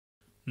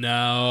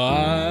Now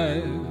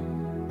I've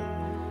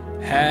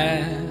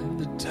had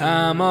the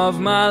time of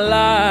my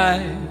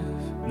life.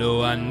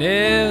 No, I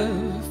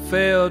never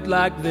felt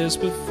like this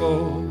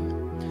before.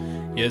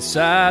 Yes,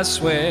 I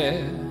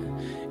swear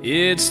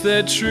it's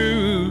the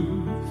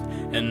truth,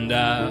 and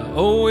I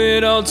owe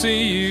it all to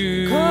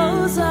you.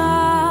 'Cause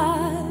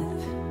I've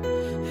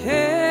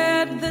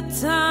had the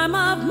time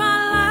of my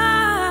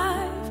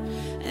life,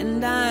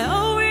 and I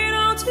owe it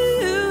all to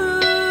you.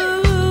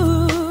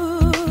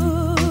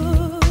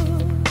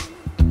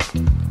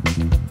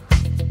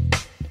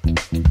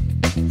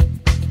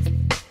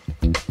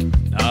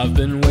 I've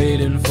been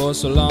waiting for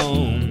so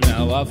long.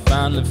 Now I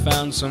finally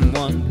found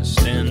someone to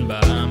stand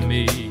by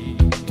me.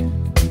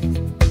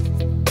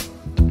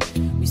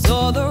 We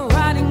saw the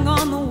writing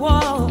on the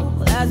wall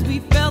as we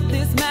felt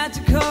this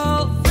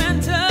magical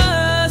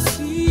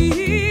fantasy.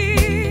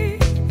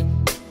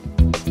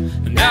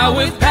 And now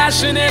with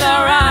passion in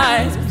our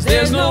eyes,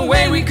 there's no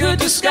way we could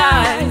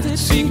disguise it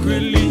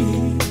secretly.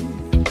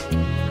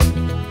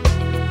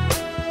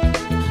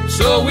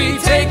 So we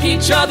take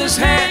each other's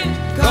hand,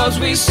 'cause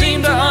we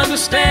seem to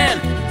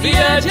understand the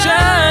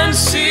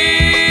urgency.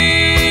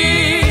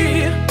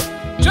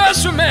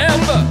 Just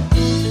remember,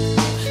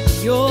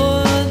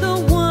 you're the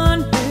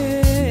one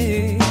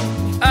thing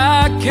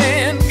I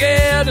can't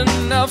get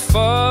enough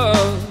of.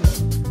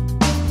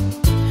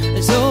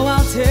 So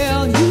I'll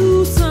tell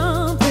you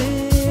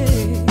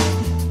something.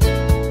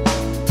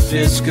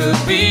 This could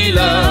be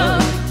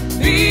love,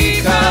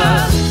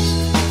 because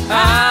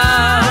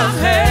I've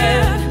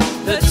had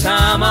the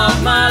time of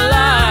my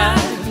life.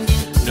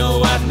 No,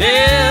 I've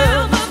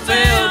never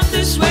felt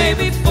this way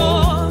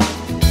before.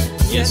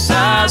 Yes,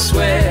 I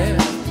swear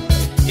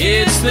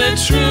it's the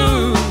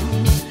truth,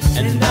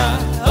 and I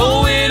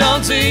owe it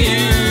all to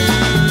you.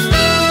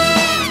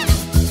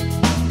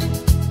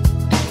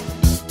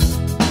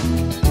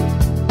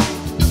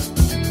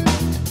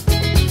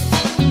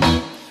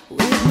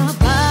 With my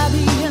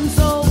body and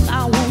soul,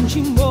 I want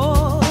you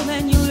more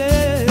than you'll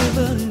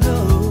ever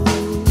know.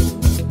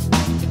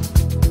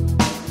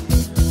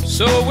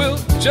 So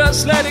we'll just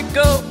let it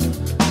go.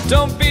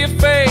 Don't be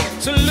afraid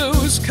to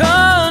lose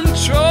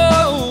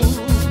control.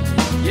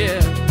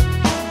 Yeah.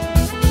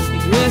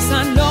 Yes,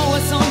 I know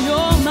what's on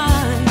your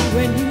mind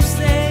when you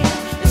say,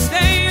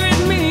 stay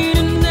with me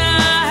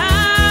tonight.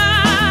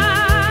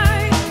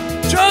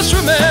 Just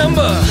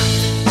remember,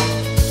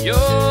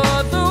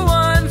 you're the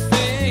one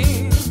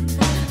thing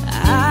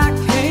I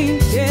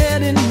can't get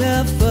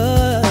enough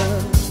of.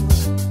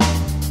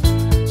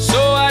 So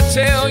I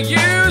tell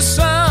you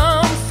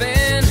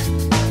something.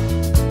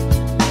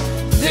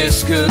 This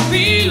could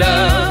be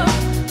love,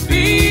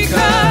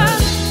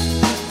 because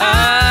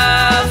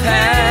I've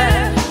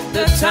had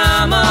the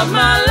time of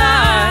my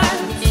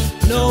life.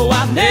 No,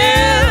 I've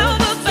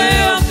never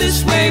felt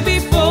this way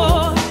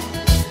before.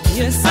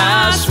 Yes,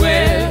 I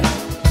swear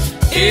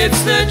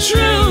it's the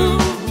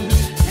truth,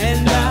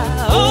 and I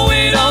owe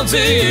it all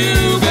to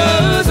you.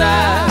 'Cause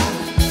I've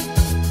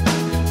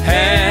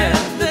had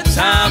the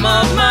time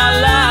of my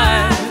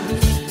life,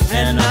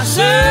 and I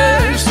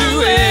searched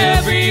through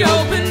every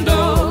open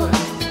door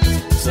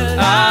till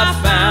I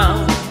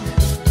found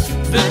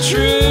the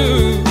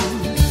truth,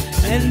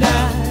 and I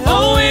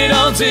owe it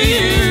all to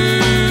you.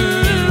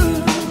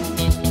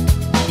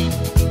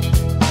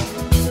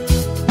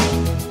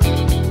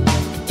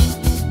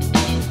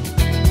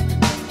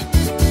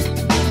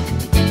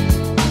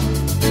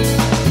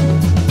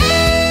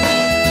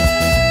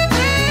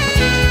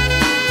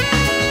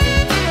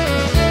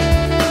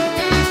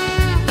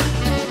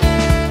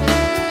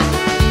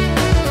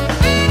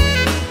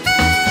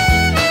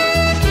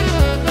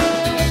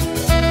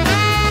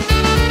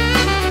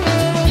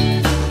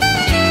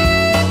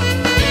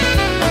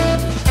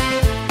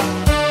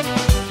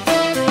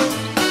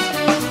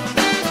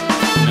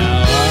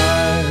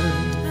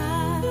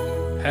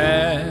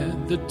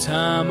 The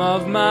time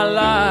of my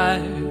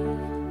life.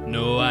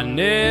 No, I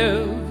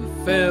never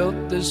felt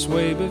this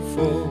way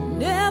before.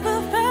 Never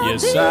felt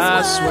yes, this I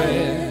way.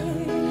 swear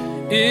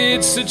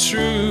it's the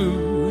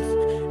truth,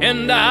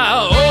 and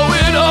I owe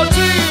it all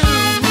to you.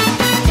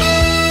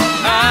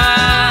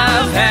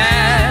 I've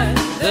had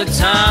the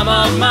time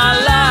of my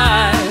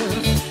life,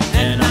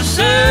 and I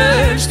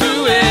searched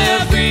through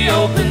every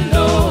open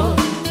door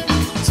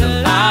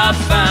till I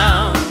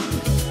found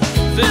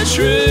the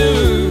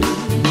truth,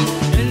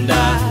 and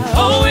I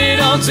owe it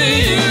all to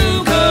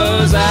you.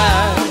 'Cause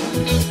I've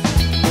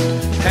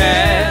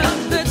had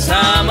the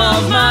time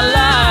of my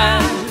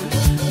life.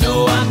 No,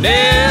 I've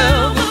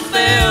never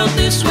felt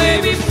this way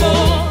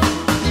before.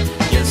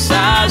 Yes,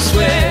 I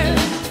swear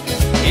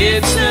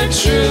it's the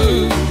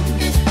truth,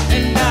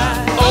 and I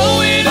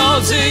owe it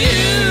all to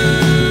you.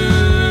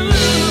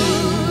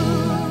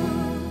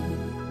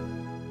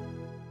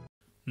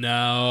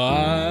 Now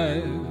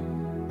I've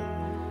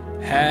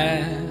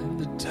had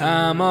the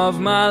time of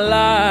my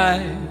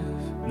life.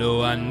 No,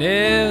 I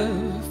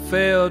never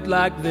felt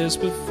like this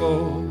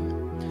before.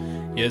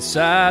 Yes,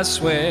 I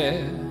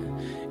swear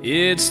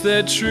it's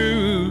the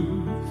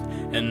truth,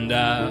 and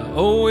I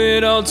owe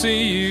it all to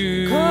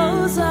you.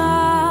 'Cause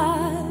I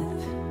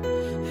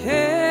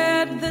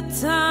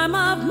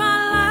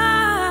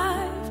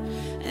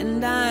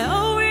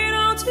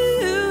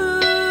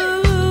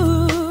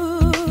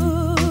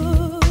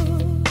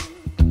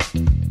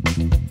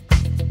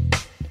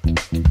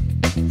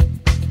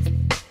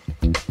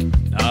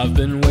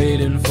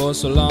waiting for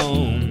so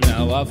long.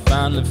 Now I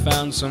finally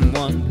found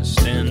someone to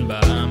stand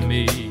by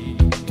me.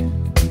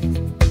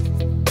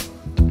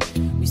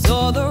 We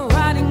saw the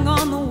writing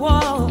on the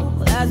wall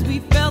as we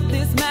felt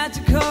this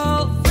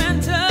magical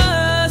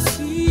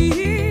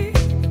fantasy.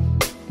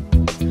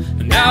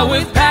 Now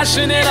with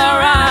passion in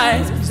our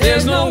eyes,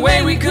 there's no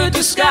way we could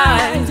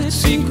disguise it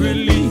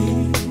secretly.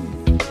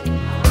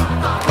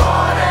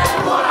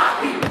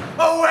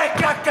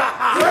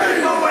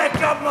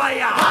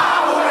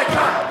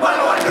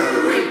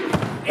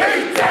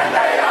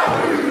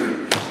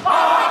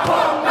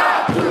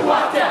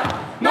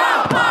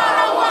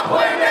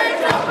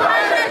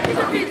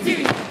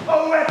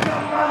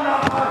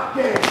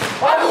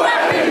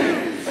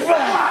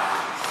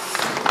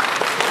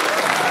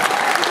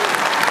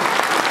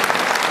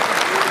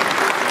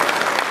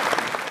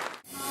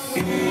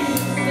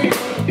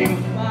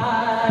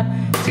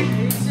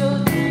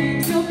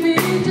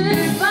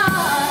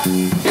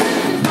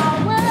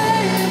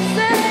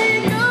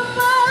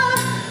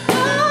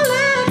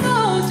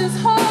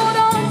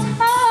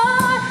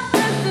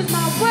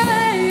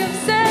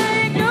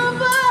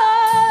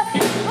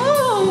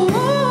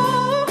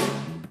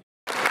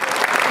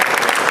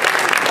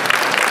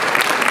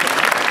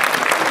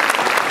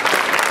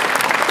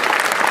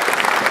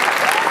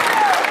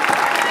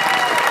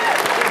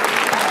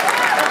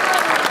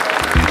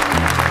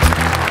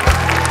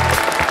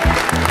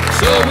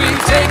 So we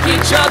take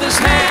each other's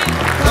hand,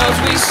 'cause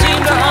we seem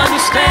to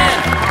understand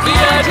the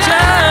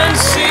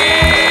urgency.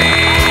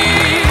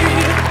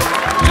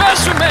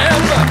 Just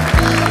remember,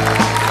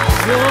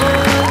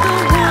 You're the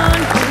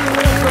one who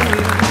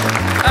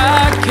I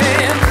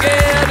can't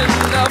get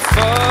enough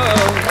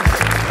of.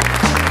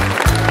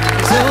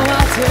 so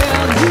I'll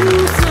tell you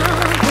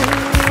something.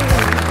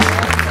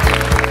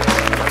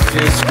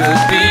 This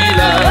could be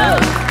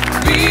love,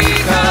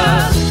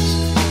 because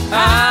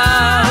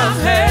I've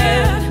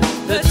had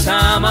the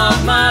time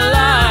of my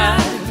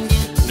life.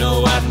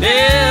 No, I've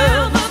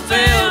never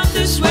felt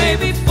this way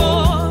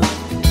before.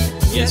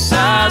 Yes,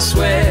 I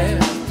swear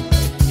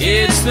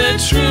it's the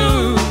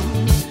truth,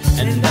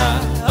 and I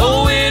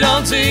owe it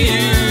all to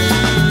you.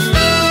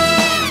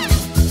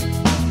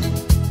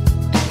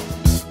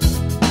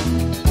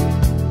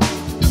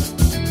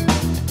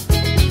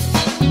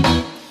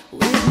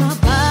 With my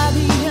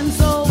body and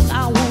soul, I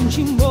want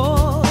you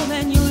more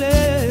than you'll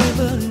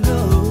ever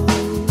know.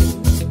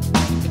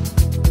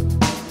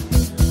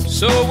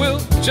 So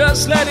we'll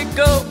just let it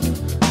go.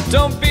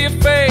 Don't be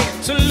afraid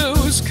to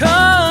lose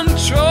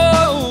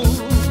control.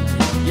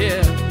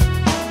 Yeah.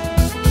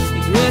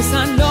 Yes,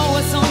 I know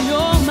what's on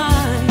your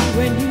mind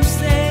when you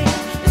say,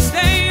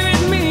 stay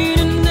with me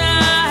tonight.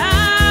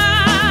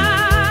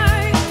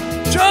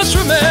 Just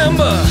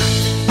remember,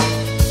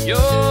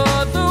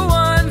 you're the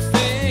one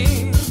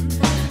thing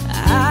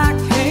I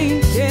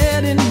can't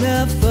get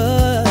enough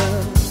of.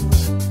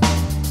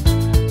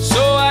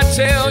 So I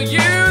tell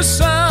you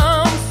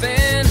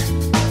something.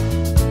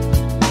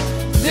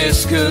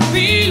 This could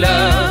be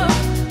love,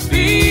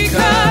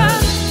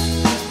 because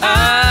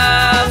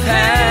I've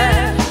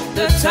had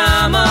the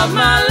time of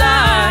my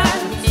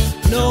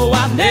life. No,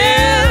 I've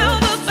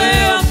never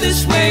felt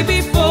this way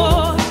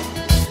before.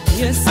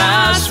 Yes,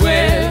 I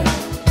swear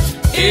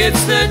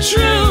it's the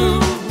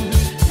truth,